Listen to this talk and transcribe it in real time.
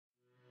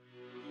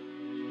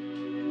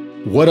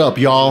What up,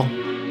 y'all?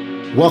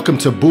 Welcome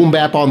to Boom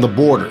Bap on the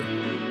Border,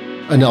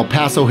 an El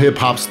Paso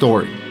hip-hop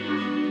story.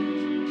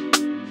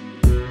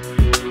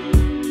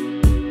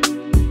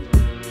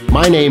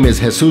 My name is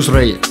Jesus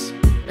Reyes,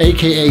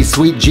 aka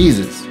Sweet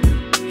Jesus.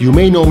 You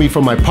may know me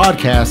from my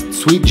podcast,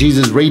 Sweet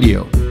Jesus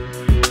Radio.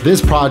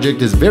 This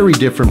project is very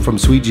different from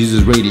Sweet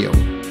Jesus Radio.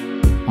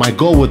 My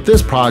goal with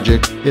this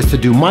project is to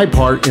do my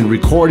part in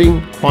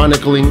recording,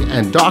 chronicling,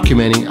 and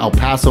documenting El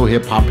Paso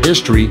hip-hop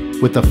history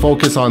with a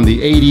focus on the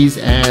 80s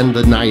and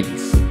the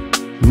 90s.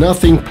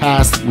 Nothing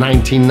past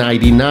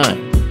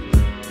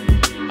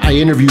 1999. I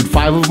interviewed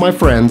 5 of my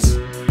friends,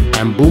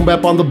 and Boom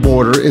Bap on the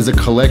Border is a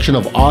collection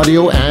of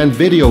audio and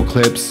video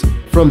clips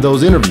from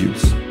those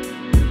interviews.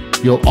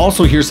 You'll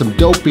also hear some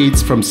dope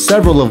beats from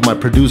several of my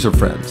producer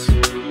friends.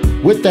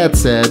 With that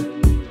said,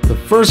 the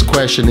first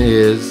question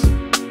is,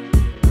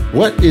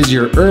 what is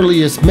your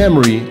earliest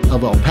memory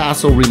of El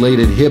Paso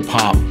related hip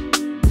hop,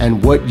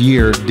 and what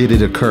year did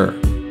it occur?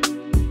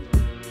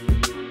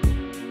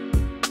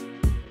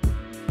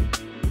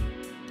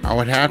 I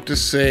would have to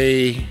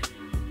say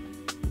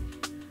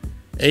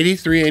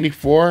 83,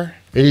 84.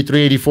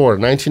 83, 84,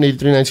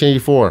 1983,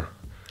 1984.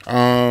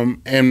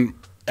 And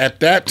at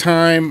that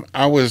time,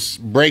 I was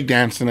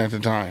breakdancing at the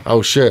time.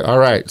 Oh shit, all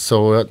right.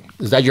 So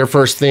is that your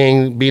first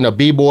thing, being a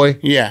b-boy?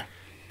 Yeah.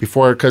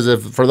 Before, because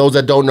for those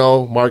that don't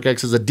know, Marc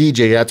X is a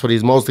DJ. That's what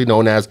he's mostly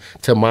known as,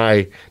 to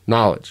my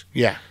knowledge.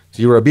 Yeah.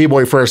 So you were a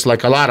b-boy first,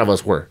 like a lot of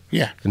us were.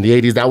 Yeah. In the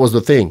 80s, that was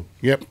the thing.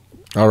 Yep.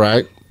 All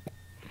right.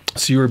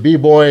 So you were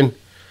b-boying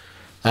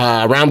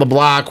around the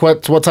block.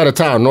 What side of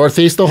town?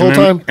 Northeast the whole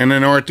time? In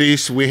the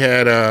Northeast, we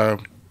had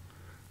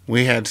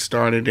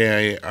started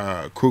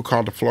a crew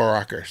called the Floor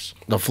Rockers.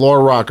 The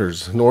Floor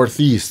Rockers,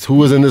 Northeast. Who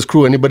was in this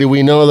crew? Anybody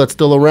we know that's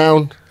still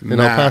around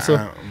in El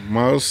Paso?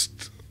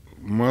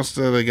 Most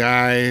of the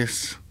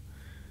guys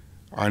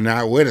are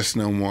not with us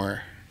no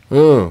more.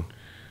 Oh,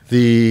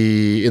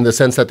 in the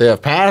sense that they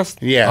have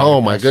passed? Yeah.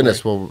 Oh my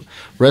goodness. Right. Well,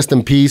 rest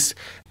in peace.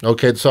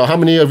 Okay, so how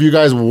many of you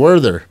guys were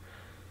there?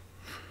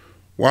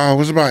 Wow, it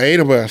was about 8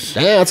 of us.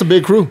 Damn, that's a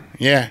big crew.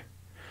 Yeah.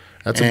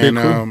 That's a big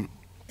crew.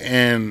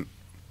 And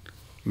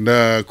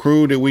the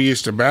crew that we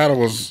used to battle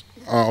was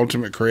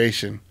Ultimate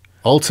Creation.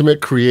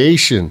 Ultimate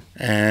Creation.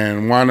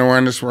 And Wanda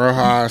Wondrous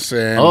Rojas.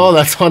 And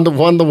that's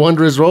Wanda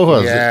Wondrous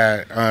Rojas.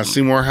 Yeah.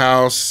 Seymour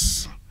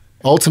House.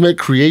 Ultimate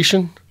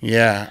Creation?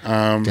 Yeah.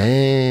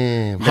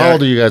 Damn. How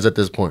old are you guys at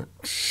this point?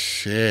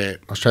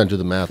 Shit. I was trying to do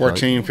the math.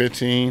 14,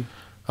 15.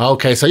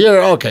 Okay, so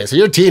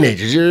you're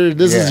teenagers.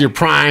 This is your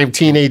prime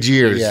teenage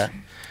years. Yeah.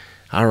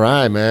 All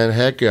right, man.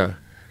 Heck yeah.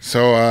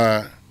 So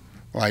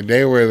like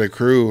they were the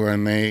crew,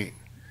 and they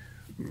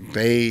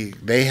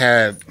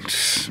had,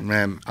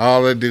 man,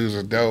 all the dudes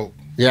are dope.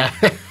 Yeah.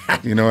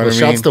 You know what I mean?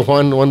 Shouts to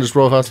Wondrous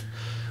Rojas.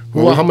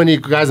 Well, how many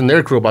guys in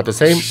their crew? About the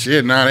same?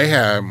 Shit, no, they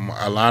had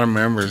a lot of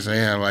members. They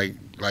had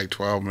like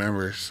 12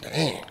 members.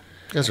 Damn. You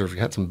guys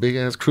had some big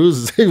ass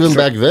crews even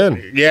back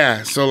then.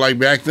 Yeah. So like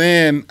back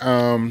then,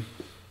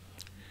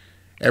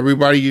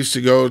 everybody used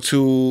to go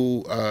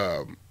to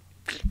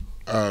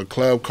a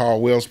club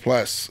called Wheels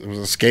Plus. It was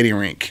a skating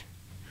rink.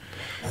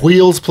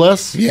 Wheels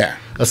Plus? Yeah.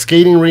 A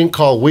skating rink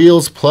called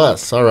Wheels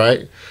Plus. All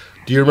right.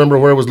 Do you remember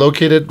where it was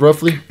located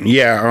roughly?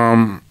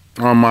 Yeah.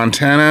 On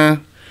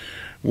Montana,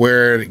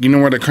 where, you know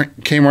where the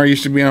Kmart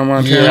used to be on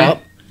Montana? Yeah.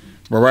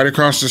 But right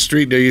across the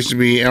street, there used to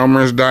be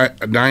Elmer's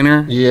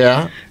Diner.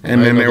 Yeah.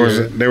 And then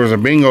there was a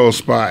bingo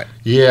spot.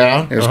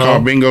 Yeah. It was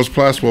called Bingo's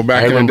Plus. Well,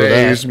 back in the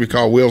day, it used to be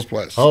called Wheels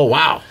Plus. Oh,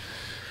 wow.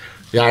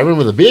 Yeah, I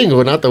remember the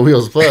bingo, not the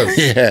Wheels Plus.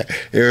 Yeah.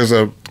 It was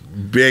a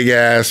big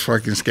ass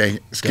fucking skating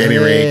rink.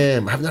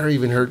 Damn, I've never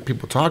even heard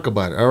people talk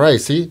about it. All right,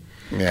 see?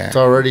 Yeah.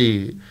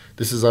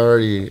 This is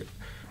already,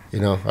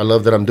 I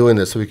love that I'm doing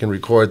this so we can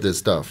record this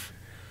stuff.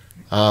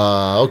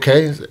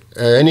 Okay.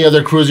 Any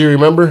other crews you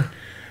remember?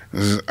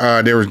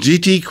 There was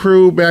GT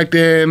Crew back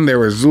then. There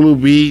was Zulu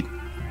Beat.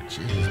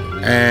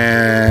 Jeez,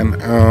 and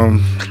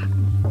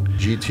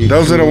GT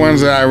those crew. are the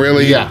ones that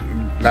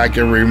I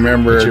can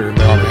remember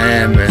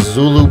offhand.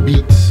 Zulu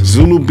Beats.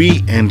 Zulu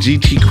Beat and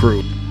GT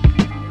Crew.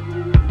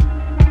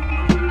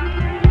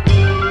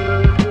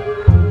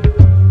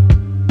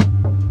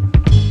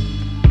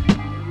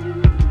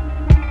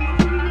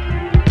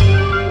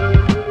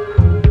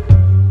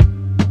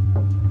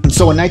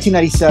 So in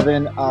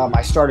 1997,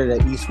 I started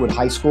at Eastwood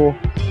High School,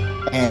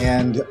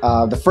 and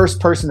the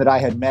first person that I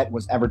had met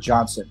was Everett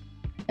Johnson.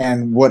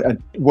 And what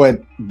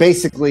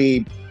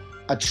basically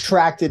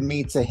attracted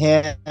me to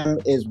him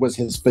was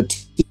his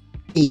fatigue.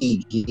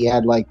 He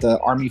had like the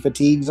army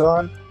fatigues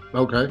on.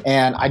 Okay.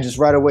 And I just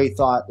right away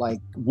thought like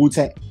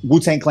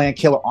Wu-Tang Clan,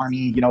 Killer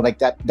Army, like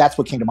that's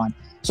what came to mind.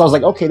 So I was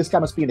like, okay, this guy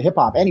must be into hip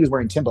hop, and he was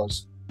wearing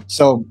Timbos.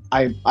 So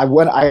I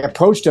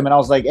approached him and I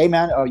was like, hey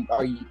man, are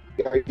you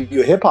a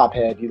hip hop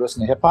head? You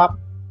listen to hip hop?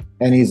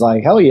 And he's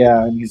like, hell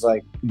yeah. And he's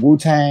like,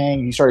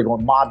 Wu-Tang. He started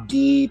going Mobb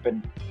Deep,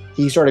 and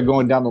he started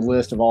going down the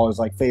list of all his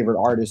like favorite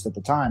artists at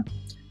the time.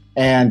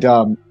 And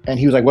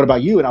he was like, what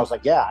about you? And I was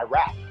like, yeah, I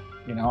rap.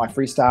 I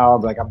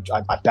freestyle, like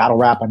I battle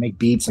rap, I make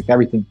beats, like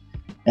everything.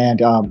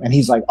 And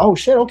he's like, oh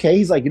shit, okay.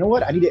 He's like, you know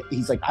what?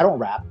 He's like, I don't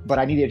rap, but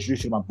I need to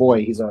introduce you to my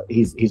boy. He's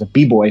a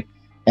b-boy.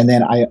 And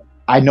then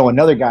I know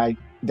another guy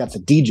that's a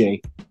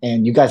DJ,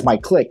 and you guys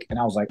might click. And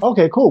I was like,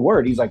 okay, cool,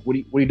 word. He's like, what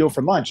are you doing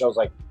for lunch? I was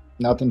like,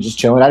 nothing, just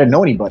chilling. I didn't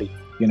know anybody,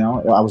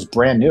 I was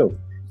brand new.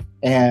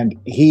 And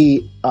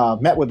he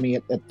met with me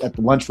at the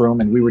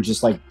lunchroom, and we were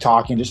just like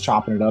talking, just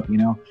chopping it up,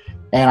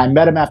 And I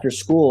met him after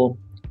school,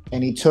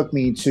 and he took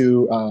me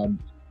to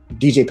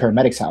DJ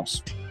Paramedic's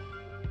house.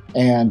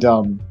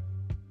 And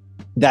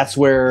that's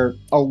where,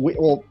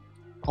 hold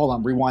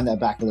on, rewind that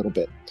back a little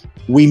bit.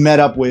 We met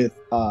up with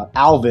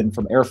Alvin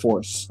from Air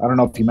Force. I don't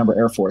know if you remember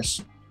Air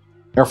Force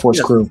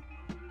yes. Crew.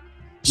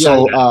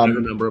 So I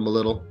remember him a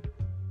little.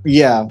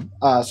 Yeah.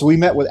 So we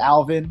met with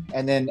Alvin,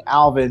 and then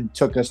Alvin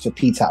took us to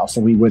Pete's house,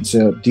 and we went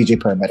to DJ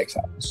Paramedic's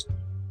house.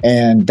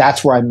 And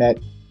that's where I met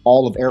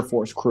all of Air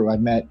Force Crew. I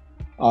met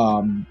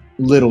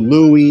Little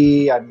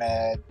Louie. I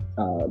met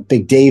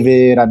Big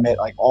David. I met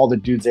like all the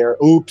dudes there.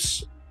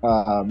 Oops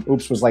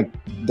was like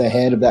the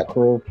head of that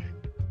crew,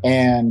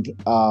 and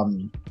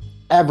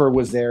Ever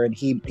was there, and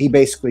he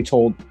basically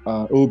told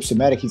Oops and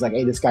Medic, he's like,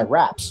 hey, this guy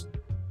raps.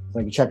 He's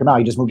like, check him out.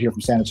 He just moved here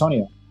from San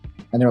Antonio.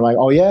 And they're like,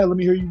 oh yeah, let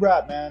me hear you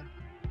rap, man.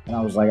 And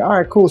I was like, all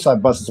right, cool. So I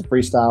busted some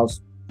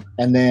freestyles,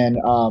 and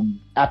then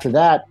after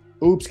that,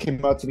 Oops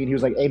came up to me and he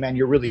was like, hey man,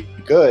 you're really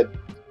good.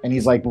 And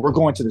he's like, we're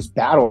going to this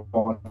battle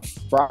on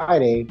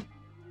Friday.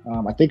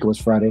 I think it was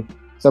Friday.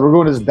 So we're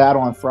going to this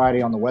battle on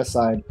Friday on the West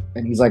Side,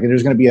 and he's like,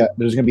 there's gonna be an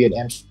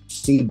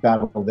MC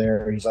battle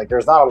there. He's like,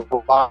 there's not a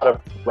lot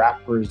of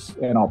rappers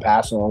in El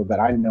Paso that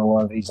I know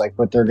of. He's like,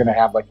 but they're gonna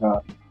have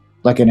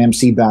like an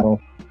MC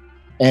battle,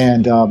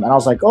 and I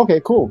was like,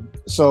 okay, cool.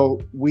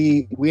 So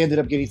we ended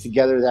up getting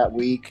together that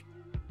week.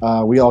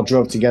 We all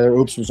drove together.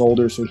 Oops was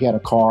older, so he had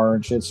a car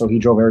and shit. So he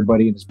drove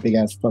everybody in this big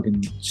ass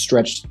fucking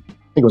stretched. I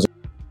think it was.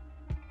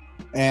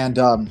 And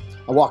I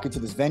walk into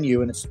this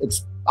venue, and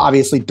it's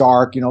obviously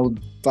dark,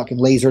 fucking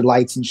laser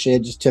lights and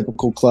shit, just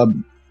typical club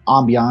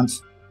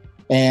ambiance.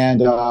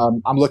 And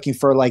I'm looking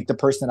for like the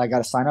person that I got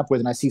to sign up with,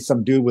 and I see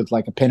some dude with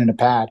like a pen and a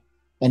pad,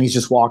 and he's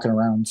just walking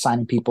around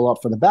signing people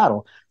up for the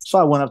battle. So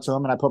I went up to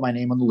him and I put my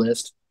name on the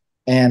list,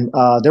 and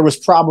there was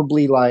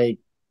probably like,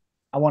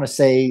 I want to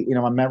say,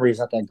 my memory is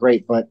not that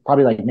great, but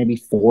probably like maybe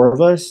 4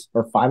 of us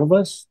or 5 of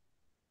us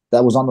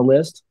that was on the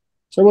list.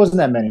 So it wasn't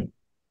that many.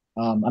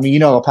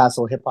 El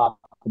Paso hip hop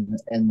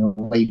in the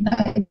late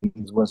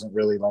 90s wasn't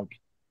really like,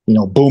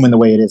 booming the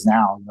way it is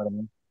now. You know what I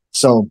mean?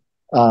 So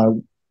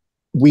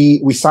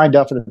we signed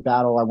up for the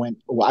battle. I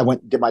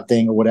went, did my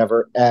thing or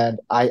whatever, and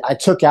I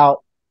took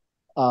out.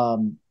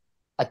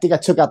 I think I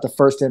took out the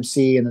first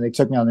MC, and then they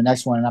took me on the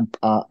next one,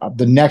 and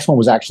the next one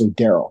was actually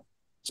Daryl,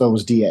 so it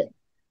was DA.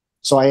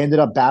 So I ended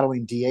up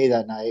battling DA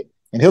that night,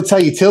 and he'll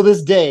tell you till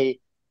this day,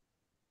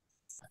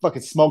 I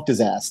fucking smoked his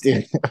ass,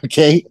 dude.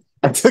 Okay,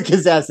 I took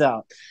his ass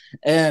out,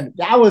 and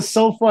that was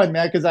so fun,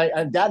 man. Because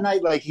I that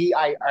night, like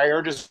I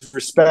earned his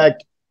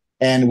respect,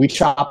 and we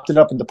chopped it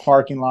up in the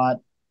parking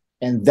lot,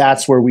 and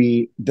that's where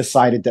we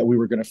decided that we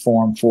were going to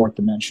form Fourth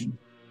Dimension.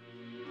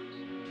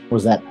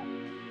 Was that?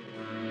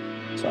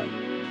 So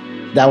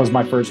that was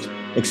my first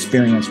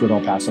experience with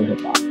El Paso hip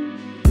hop.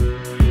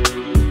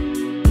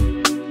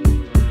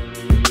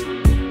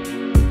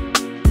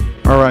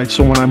 All right,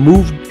 so when I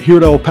moved here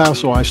to El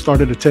Paso, I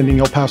started attending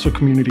El Paso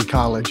Community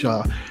College.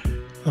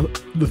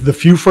 The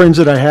few friends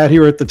that I had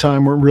here at the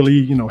time weren't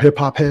really, hip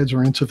hop heads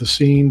or into the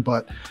scene,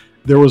 but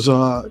there was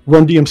a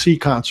Run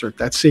DMC concert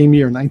that same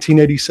year,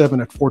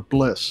 1987, at Fort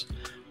Bliss.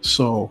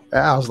 So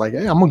I was like,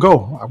 hey, I'm gonna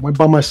go. I went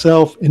by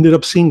myself, ended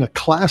up seeing a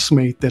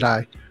classmate that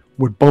I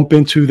would bump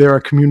into there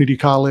at community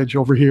college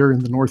over here in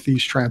the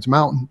Northeast Trans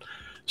Mountain.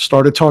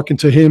 Started talking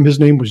to him.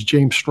 His name was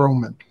James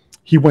Stroman.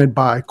 He went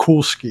by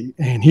Coolski,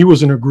 and he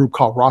was in a group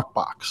called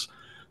Rockbox.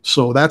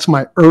 So that's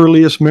my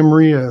earliest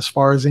memory as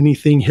far as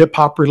anything hip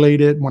hop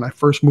related when I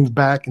first moved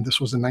back, and this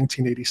was in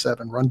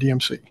 1987, Run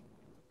DMC.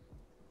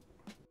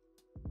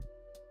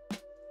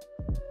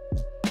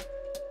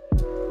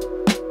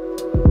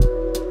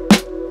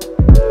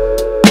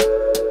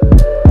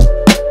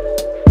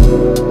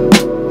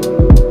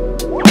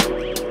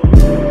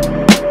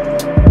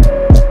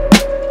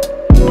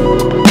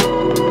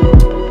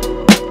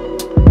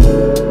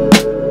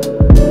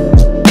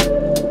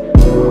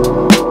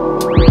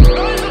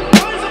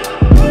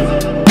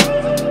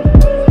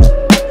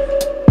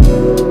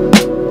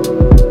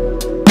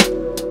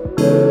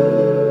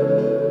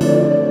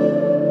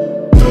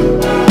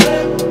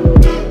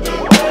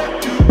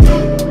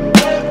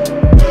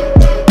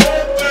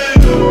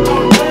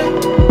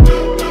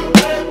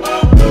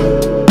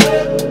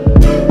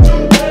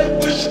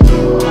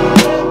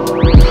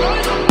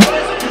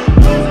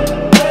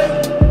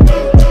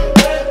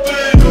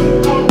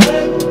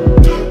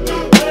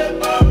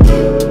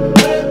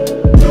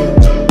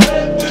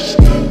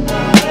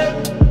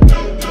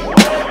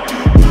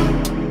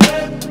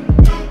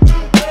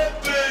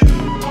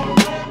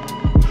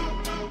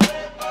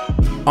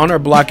 On our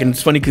block, and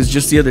it's funny because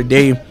just the other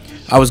day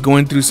I was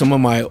going through some of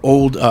my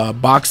old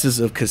boxes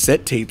of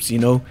cassette tapes,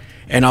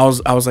 and I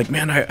was like,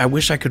 man, I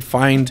wish I could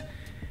find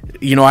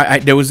you know, I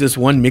there was this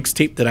one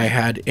mixtape that I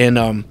had,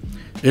 and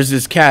there's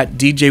this cat,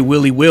 DJ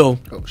Willie Will.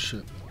 Oh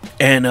shit.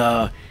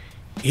 And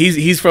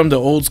he's from the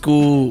old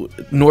school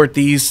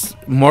Northeast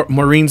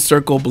Marine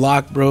Circle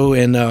block, bro.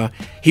 And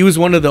he was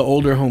one of the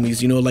older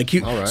homies, you know, like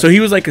so he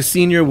was like a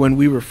senior when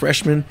we were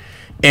freshmen,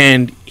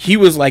 and he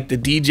was like the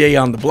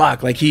DJ on the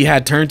block. Like he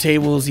had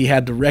turntables, he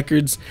had the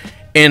records.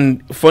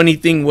 And funny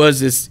thing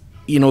was, is,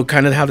 you know,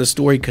 kind of how the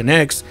story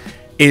connects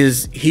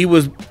is he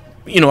was,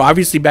 you know,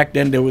 obviously back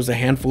then there was a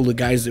handful of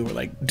guys that were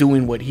like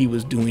doing what he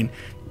was doing,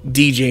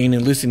 DJing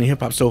and listening to hip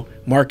hop. So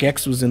Marc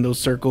X was in those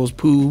circles,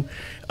 Pooh,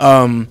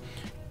 and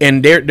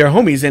they're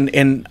homies.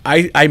 And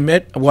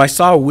I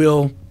saw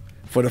Will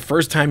for the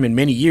first time in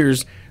many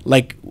years,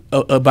 like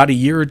about a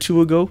year or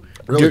two ago,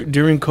 really?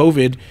 During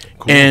COVID.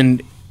 Cool.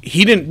 And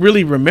he didn't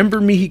really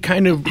remember me. He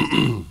kind of,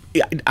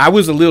 I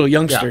was a little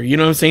youngster, you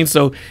know what I'm saying?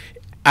 So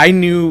I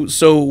knew,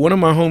 so one of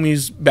my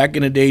homies back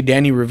in the day,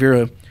 Danny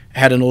Rivera,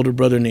 had an older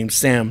brother named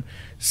Sam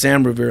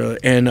Rivera,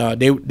 and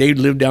they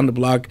lived down the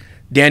block.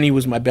 Danny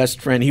was my best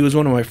friend. He was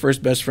one of my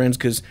first best friends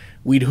because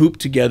we'd hoop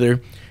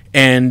together.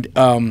 And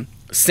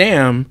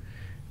Sam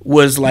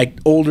was like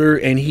older,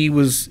 and he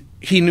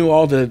knew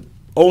all the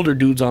older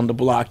dudes on the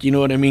block. You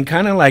know what I mean?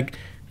 Kind of like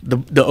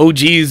the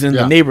OGs in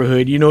the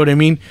neighborhood. You know what I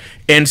mean?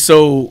 And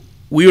so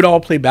we would all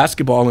play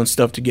basketball and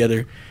stuff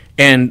together.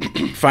 And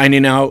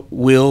finding out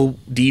Will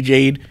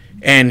DJ'd,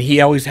 and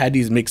he always had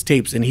these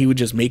mixtapes, and he would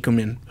just make them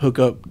and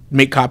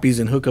make copies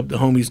and hook up the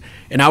homies,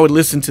 and I would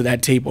listen to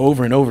that tape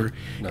over and over.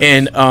 Nice.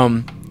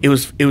 And it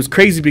was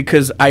crazy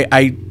because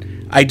I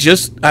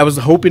was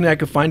hoping I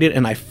could find it,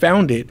 and I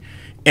found it,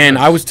 and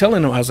I was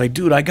telling him, I was like,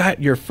 dude, I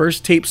got your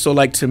first tape. So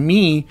like, to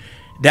me,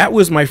 that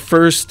was my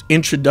first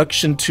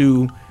introduction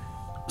to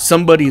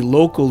somebody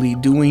locally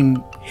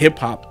doing hip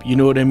hop. You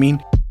know what I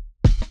mean?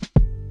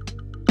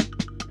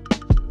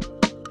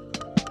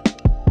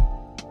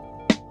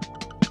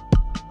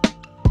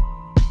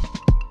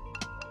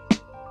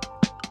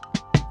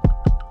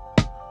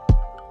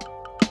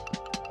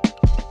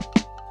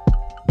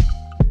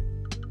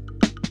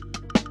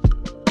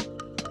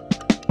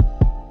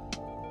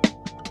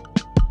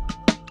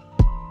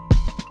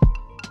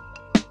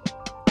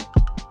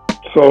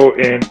 So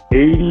in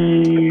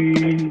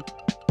 80,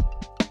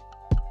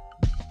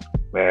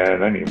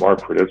 man, I need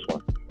Mark for this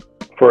one.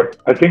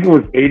 I think it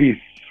was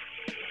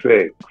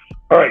 86.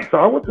 All right, so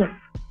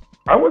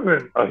I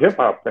wasn't a hip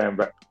hop fan,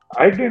 but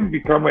I didn't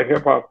become a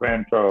hip hop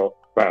fan till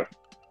Paso.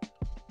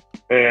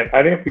 And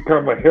I didn't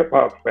become a hip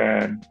hop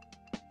fan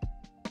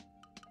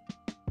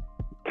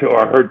till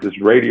I heard this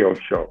radio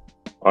show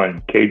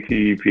on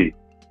KTEP.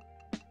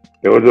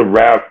 It was a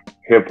rap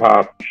hip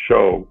hop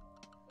show.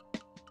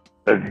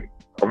 And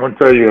I'm gonna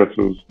tell you,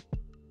 Jesus,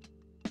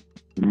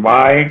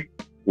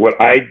 what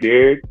I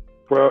did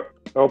for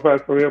El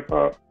Paso hip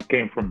hop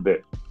came from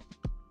this.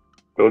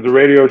 There was a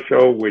radio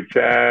show with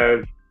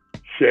Chaz,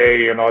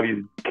 Shay, and all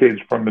these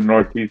kids from the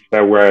Northeast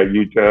that were at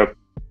UTEP.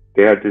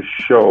 They had this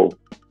show,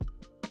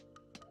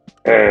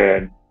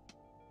 and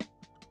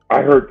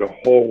I heard the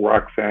whole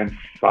Roxanne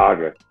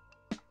saga.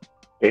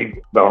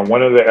 On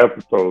one of the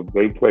episodes,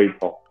 they played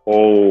the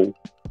whole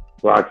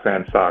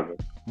Roxanne saga,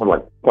 with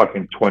like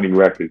fucking 20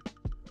 records.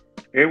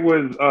 It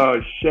was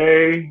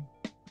Shay,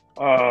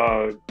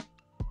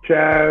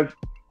 Chaz,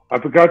 I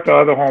forgot the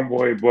other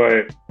homeboy,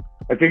 but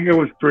I think it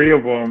was three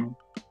of them.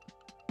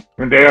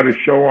 And they had a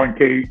show on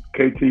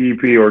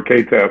KTEP or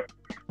KTEP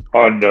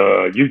on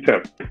the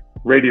UTEP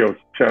radio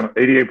channel,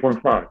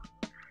 88.5.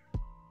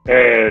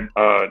 And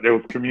there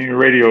was community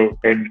radio.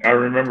 And I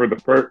remember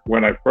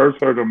when I first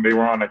heard them, they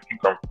were on, I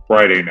think, on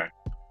Friday night.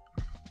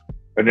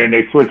 And then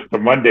they switched to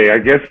Monday. I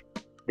guess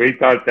they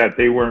thought that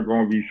they weren't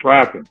going to be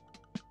slapping.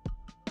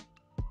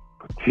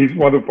 These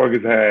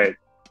motherfuckers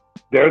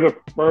they're the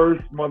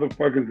first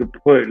motherfuckers to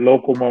put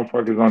local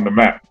motherfuckers on the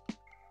map.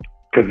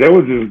 Because there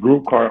was this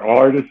group called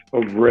Artists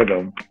of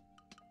Rhythm.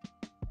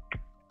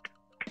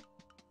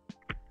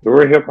 They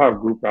were a hip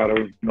hop group out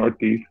of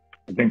Northeast,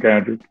 I think,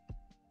 Andrew.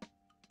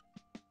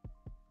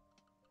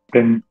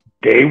 And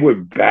they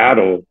would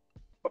battle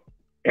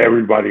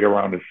everybody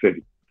around the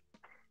city.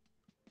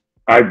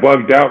 I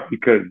bugged out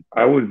because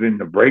I was in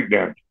the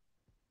breakdance.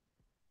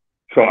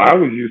 So I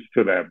was used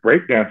to that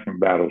breakdancing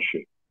battle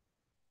shit.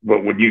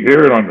 But when you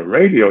hear it on the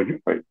radio, you're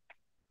like,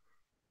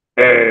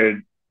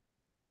 and,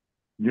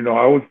 you know,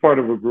 I was part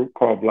of a group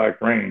called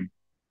Black Rain.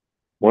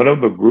 One of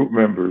the group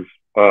members,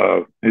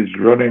 his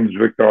real name is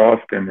Victor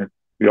Austin,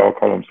 we all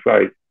call him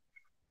Sight,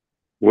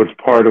 was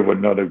part of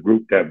another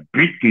group that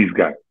beat these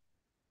guys.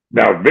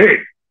 Now, Vic,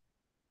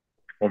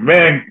 well,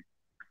 man,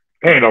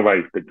 ain't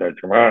nobody could touch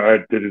him.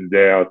 To this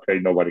day, I'll say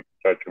nobody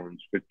could touch him. He's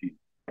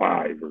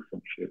 55 or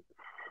some shit.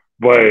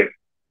 But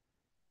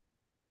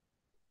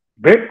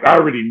Vic, I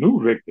already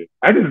knew Victor.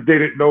 I just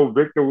didn't know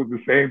Victor was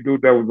the same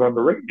dude that was on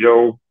the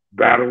radio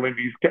battling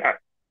these cats.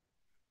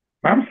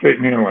 I'm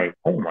sitting here like,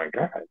 oh my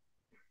God.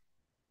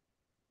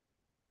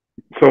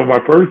 So my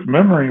first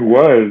memory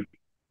was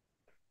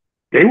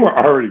they were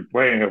already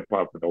playing hip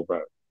hop in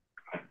Paso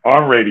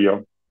on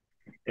radio,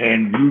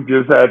 and you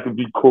just had to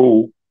be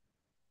cool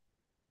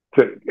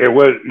It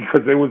was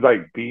because it was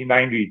like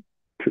B92.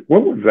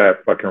 What was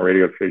that fucking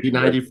radio station?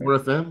 B94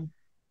 FM.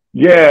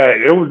 Yeah,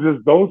 it was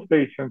just those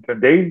stations,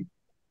 and they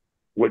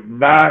would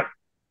not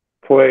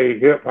play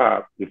hip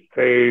hop to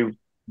save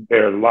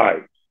their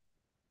lives.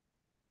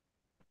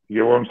 You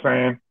know what I'm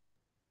saying?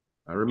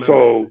 I remember.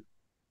 So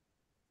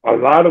a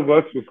lot of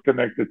us was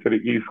connected to the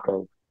East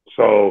Coast.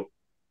 So,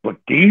 but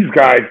these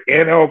guys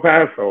in El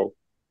Paso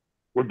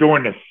were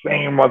doing the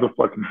same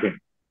motherfucking thing.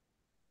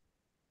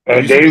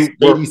 And they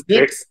were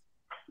 86.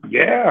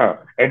 Yeah,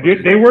 and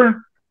they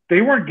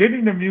weren't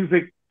getting the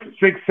music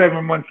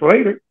 6-7 months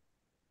later.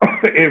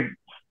 If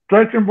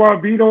Stretch and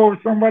Barbito or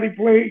somebody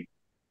played,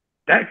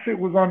 that shit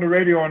was on the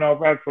radio in El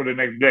Paso the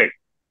next day.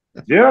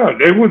 Yeah,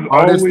 it was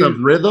Artist always of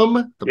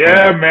rhythm.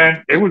 Yeah,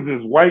 man, it was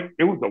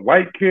a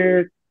white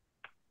kid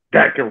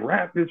that could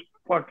rap his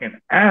fucking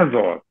ass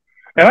off.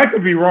 And I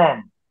could be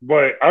wrong,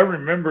 but I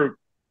remember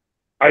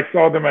I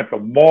saw them at the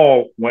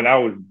mall when I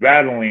was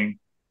battling.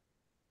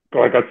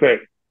 Like I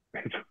said,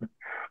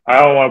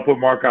 I don't want to put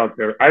Mark out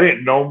there. I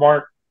didn't know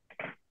Mark,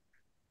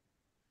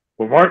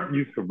 but Mark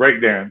used to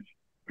break dance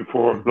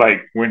before,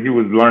 like when he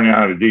was learning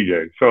how to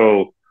DJ.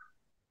 So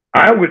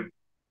I would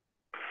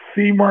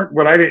see Mark,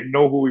 but I didn't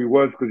know who he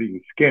was because he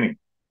was skinny.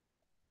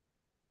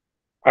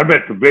 I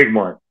met the big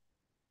Mark,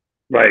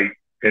 like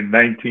in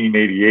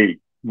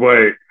 1988.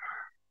 But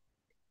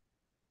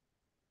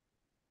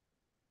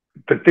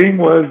the thing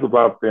was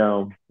about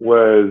them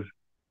was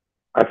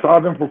I saw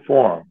them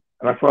perform.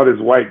 And I saw this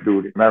white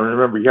dude, and I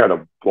remember he had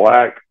a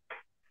black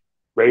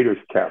Raiders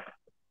cap.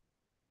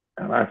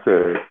 And I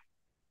said,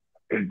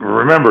 and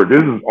remember,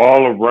 this is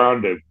all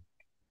around the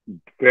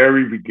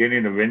very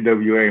beginning of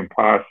NWA and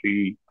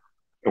Posse.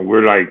 And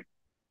we're like,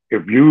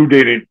 if you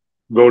didn't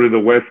go to the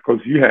West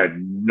Coast, you had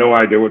no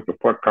idea what the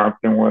fuck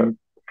Compton was.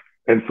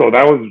 And so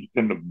that was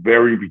in the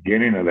very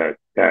beginning of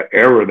that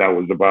era that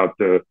was about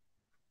to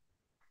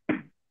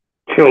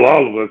kill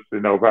all of us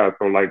in El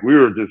Paso. Like, we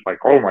were just like,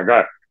 oh my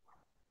God.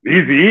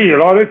 Easy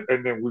and all this,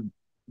 and then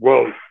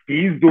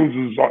these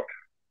dudes was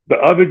the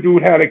other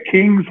dude had a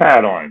Kings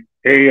hat on,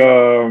 a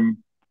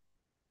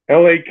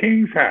LA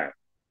Kings hat.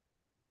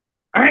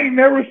 I ain't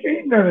never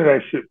seen none of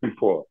that shit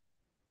before,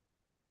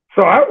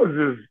 so I was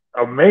just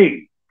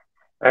amazed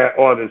at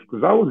all this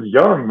because I was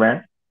young,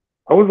 man.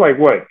 I was like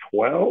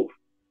 12.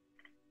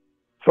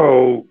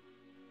 So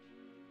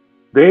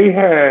they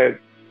had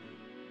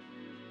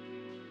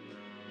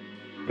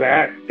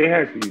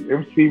these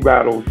MC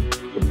battles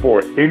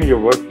before any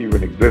of us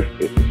even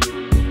existed.